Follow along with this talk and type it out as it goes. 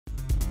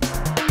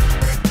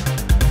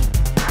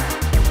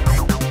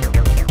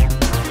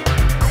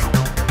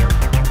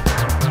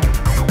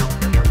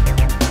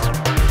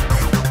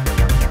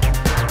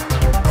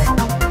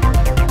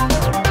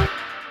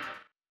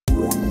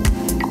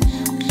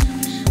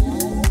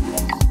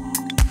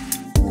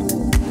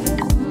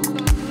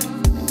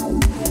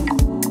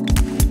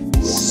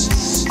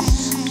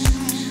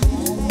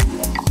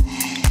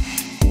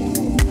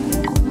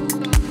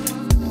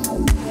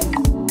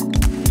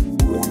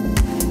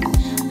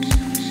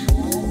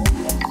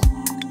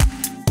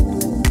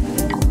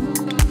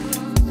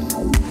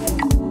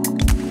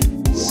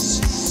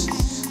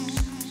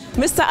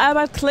Mr.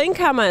 Albert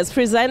Klinkhammer is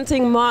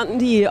presenting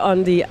Mondi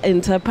on the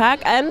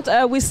Interpack,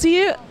 and we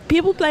see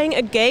people playing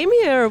a game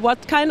here.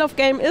 What kind of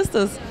game is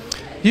this?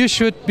 You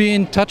should be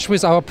in touch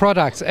with our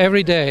products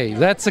every day.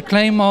 That's the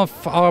claim of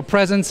our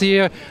presence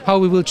here, how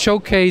we will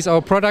showcase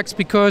our products,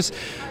 because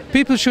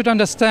people should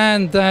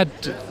understand that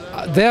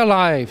their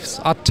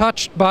lives are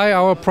touched by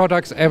our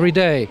products every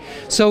day.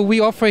 So we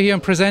offer here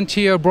and present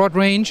here a broad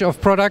range of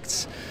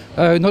products,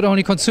 not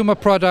only consumer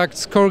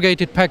products,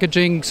 corrugated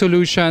packaging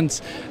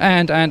solutions,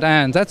 and.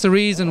 That's the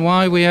reason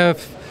why we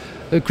have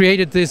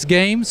created this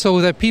game,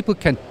 so that people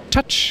can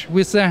touch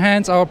with their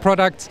hands our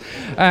products,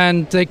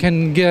 and they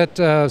can get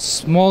a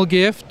small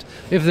gift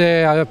if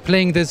they are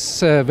playing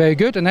this very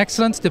good and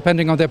excellent,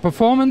 depending on their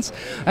performance.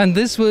 And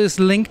this was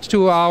linked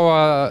to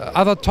our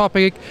other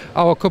topic,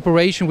 our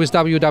cooperation with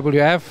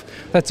WWF.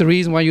 That's the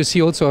reason why you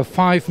see also a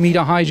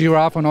 5-meter high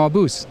giraffe on our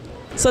booth.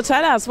 So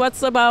tell us,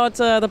 what's about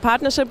the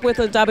partnership with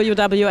the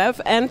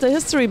WWF and the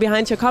history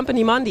behind your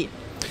company, Mondi?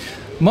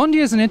 Mondi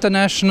is an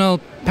international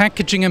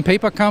packaging and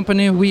paper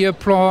company. We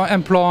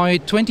employ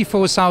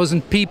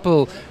 24,000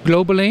 people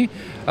globally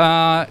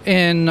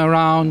in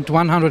around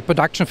 100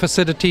 production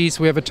facilities.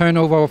 We have a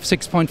turnover of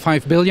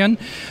 6.5 billion.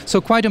 So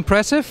quite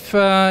impressive.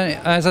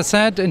 As I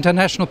said,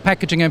 international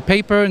packaging and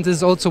paper, and this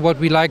is also what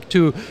we like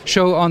to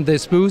show on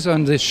this booth,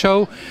 on this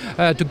show,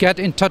 to get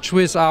in touch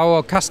with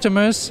our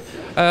customers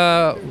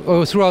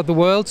throughout the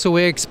world. So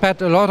we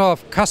expect a lot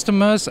of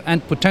customers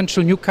and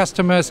potential new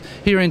customers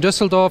here in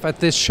Düsseldorf at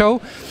this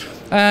show.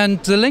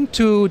 And the link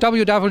to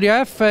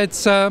WWF,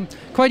 it's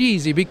quite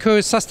easy,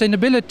 because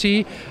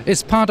sustainability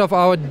is part of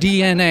our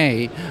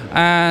DNA.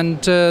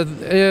 And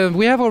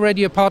we have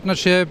already a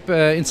partnership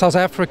in South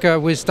Africa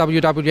with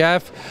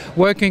WWF,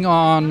 working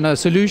on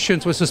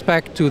solutions with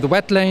respect to the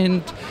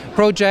wetland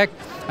project.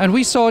 And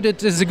we thought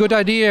it is a good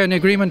idea, an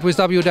agreement with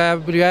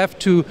WWF,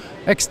 to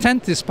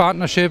extend this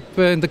partnership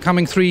in the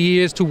coming 3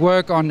 years, to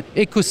work on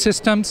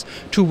ecosystems,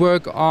 to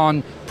work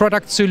on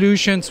product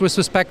solutions with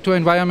respect to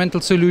environmental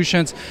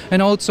solutions,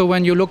 and also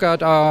when you look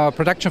at our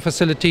production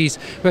facilities,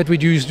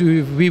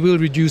 we will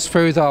reduce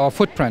further our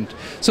footprint.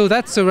 So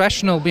that's the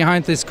rationale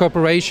behind this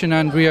cooperation,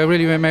 and we are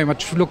really very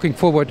much looking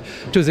forward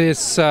to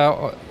this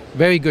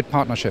very good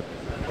partnership.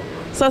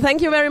 So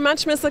thank you very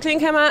much, Mr.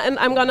 Klinkhammer, and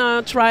I'm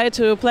gonna try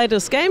to play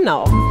this game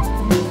now.